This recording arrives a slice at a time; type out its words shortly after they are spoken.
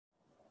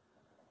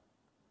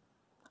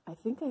I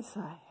think I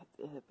sigh at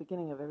the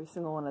beginning of every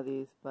single one of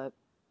these, but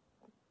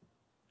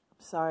I'm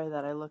sorry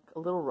that I look a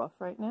little rough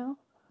right now.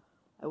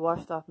 I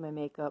washed off my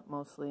makeup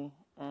mostly,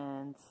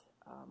 and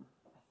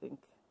I think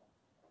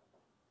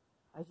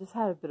I just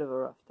had a bit of a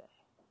rough day.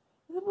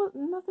 It was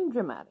nothing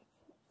dramatic.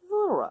 It was a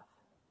little rough.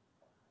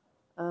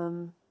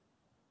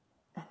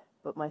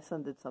 But my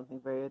son did something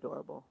very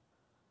adorable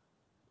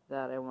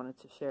that I wanted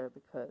to share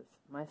because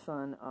my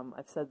son,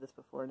 I've said this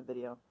before in a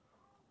video,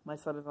 my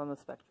son is on the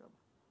spectrum.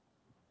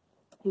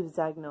 He was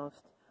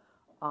diagnosed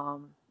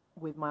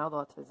with mild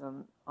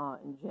autism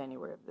in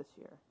January of this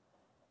year,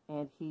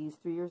 and he's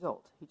 3 years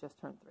old. He just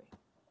turned 3.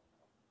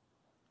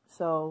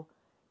 So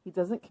he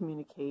doesn't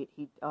communicate.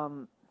 He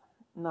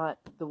not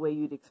the way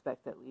you'd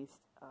expect, at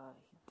least.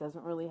 He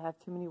doesn't really have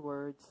too many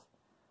words.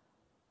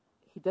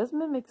 He does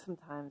mimic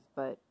sometimes,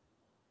 and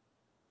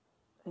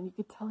you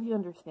could tell he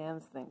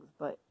understands things,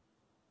 but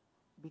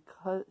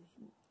because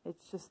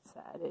it's just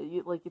sad.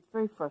 It's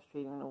very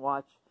frustrating to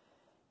watch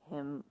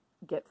him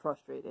get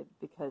frustrated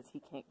because he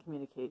can't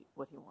communicate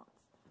what he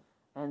wants.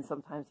 And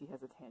sometimes he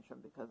has a tantrum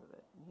because of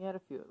it. And he had a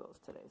few of those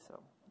today,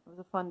 so it was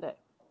a fun day.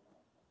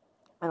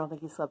 I don't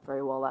think he slept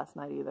very well last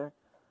night either.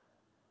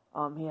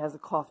 He has a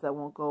cough that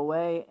won't go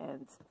away,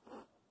 and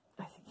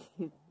I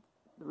think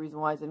the reason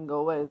why it didn't go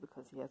away is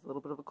because he has a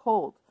little bit of a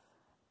cold,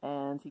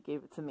 and he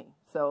gave it to me.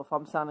 So if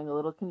I'm sounding a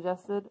little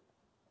congested,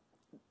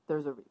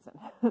 there's a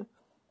reason.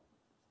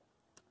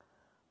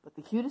 But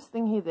the cutest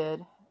thing he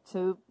did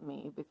to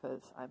me,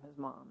 because I'm his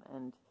mom,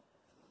 and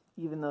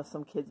even though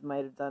some kids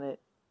might have done it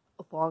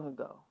long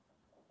ago,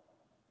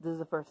 this is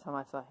the first time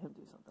I saw him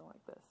do something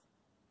like this.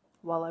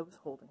 While I was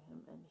holding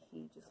him, and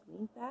he just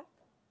leaned back,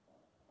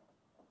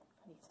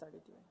 and he started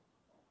doing.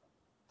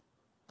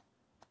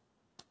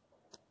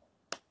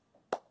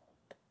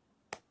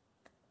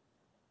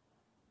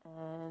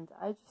 And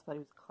I just thought he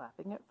was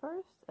clapping at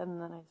first,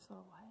 and then I saw,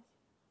 why is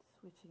he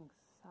switching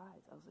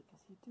sides? I was like,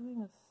 is he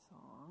doing a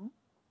song?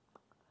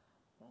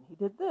 Then he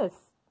did this.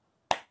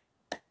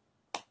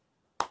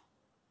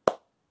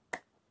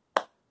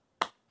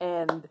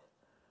 And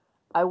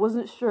I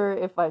wasn't sure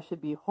if I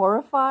should be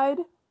horrified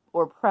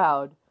or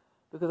proud,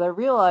 because I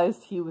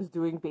realized he was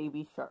doing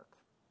Baby Shark.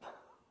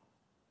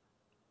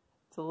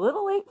 It's a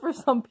little late for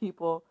some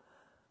people,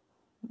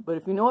 but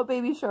if you know what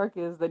Baby Shark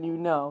is, then you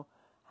know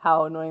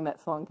how annoying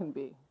that song can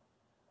be.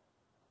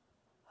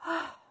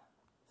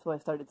 So I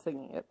started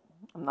singing it.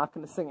 I'm not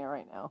going to sing it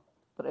right now,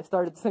 but I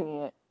started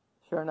singing it.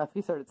 Sure enough,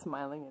 he started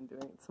smiling and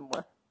doing it some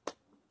more.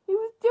 He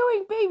was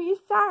doing Baby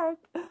Shark.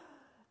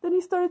 Then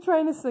he started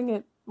trying to sing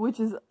it, which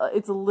is,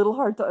 it's a little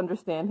hard to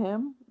understand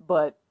him,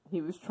 but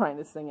he was trying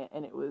to sing it,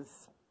 and it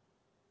was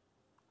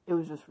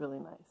just really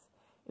nice.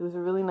 It was a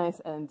really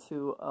nice end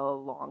to a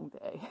long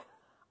day.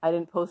 I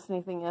didn't post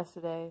anything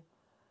yesterday,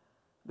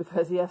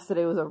 because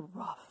yesterday was a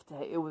rough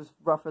day. It was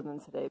rougher than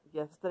today.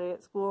 Yesterday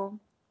at school,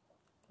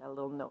 got a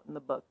little note in the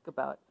book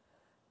about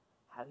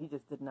how he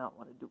just did not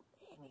want to do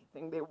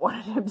anything they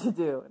wanted him to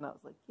do. And I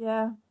was like,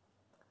 yeah.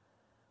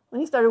 When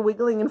he started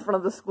wiggling in front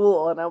of the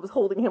school and I was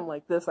holding him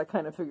like this, I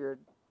kind of figured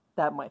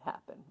that might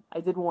happen.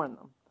 I did warn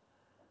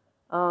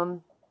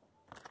them.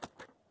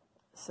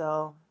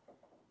 So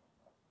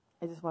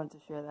I just wanted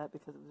to share that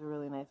because it was a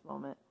really nice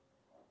moment.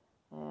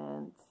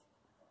 And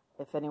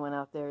if anyone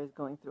out there is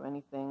going through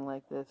anything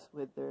like this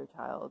with their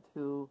child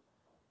who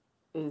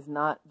is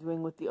not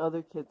doing what the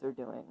other kids are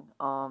doing,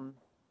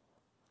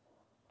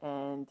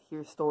 and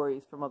hear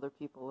stories from other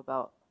people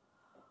about,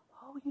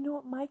 oh, you know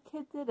what my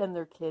kid did? And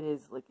their kid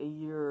is like a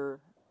year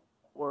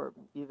or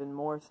even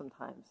more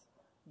sometimes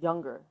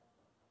younger.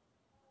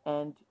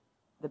 And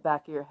the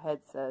back of your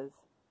head says,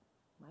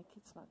 my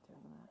kid's not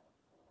doing that.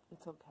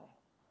 It's okay.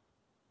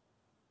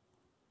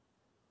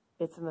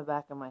 It's in the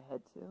back of my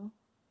head too.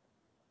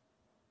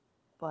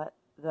 But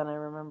then I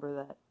remember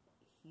that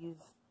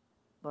he's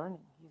learning.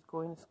 He's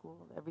going to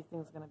school.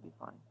 Everything's going to be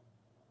fine.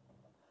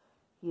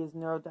 He is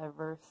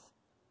neurodiverse,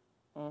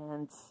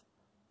 and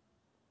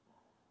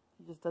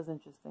he just does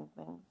interesting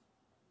things.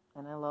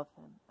 And I love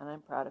him, and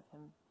I'm proud of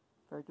him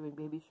for doing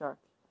Baby Shark,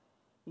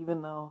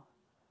 even though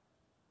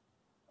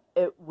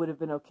it would have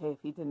been okay if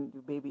he didn't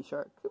do Baby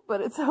Shark, but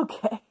it's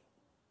okay.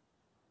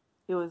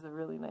 It was a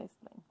really nice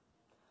thing.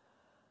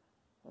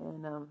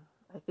 And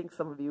I think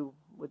some of you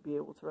would be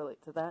able to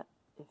relate to that,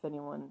 if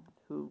anyone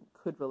who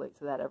could relate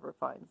to that ever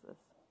finds this.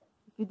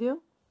 If you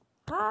do,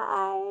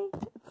 hi!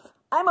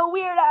 I'm a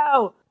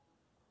weirdo!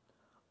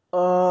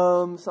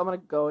 So I'm gonna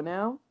go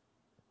now.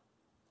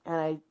 And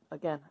I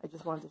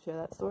just wanted to share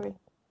that story.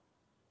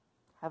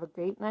 Have a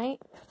great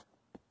night.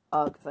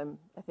 Because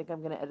I think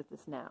I'm gonna edit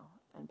this now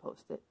and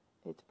post it.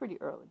 It's pretty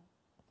early.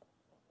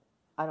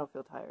 I don't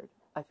feel tired.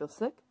 I feel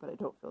sick, but I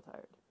don't feel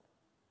tired.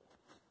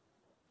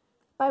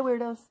 Bye,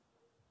 weirdos.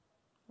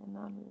 And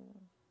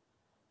non-weirdos.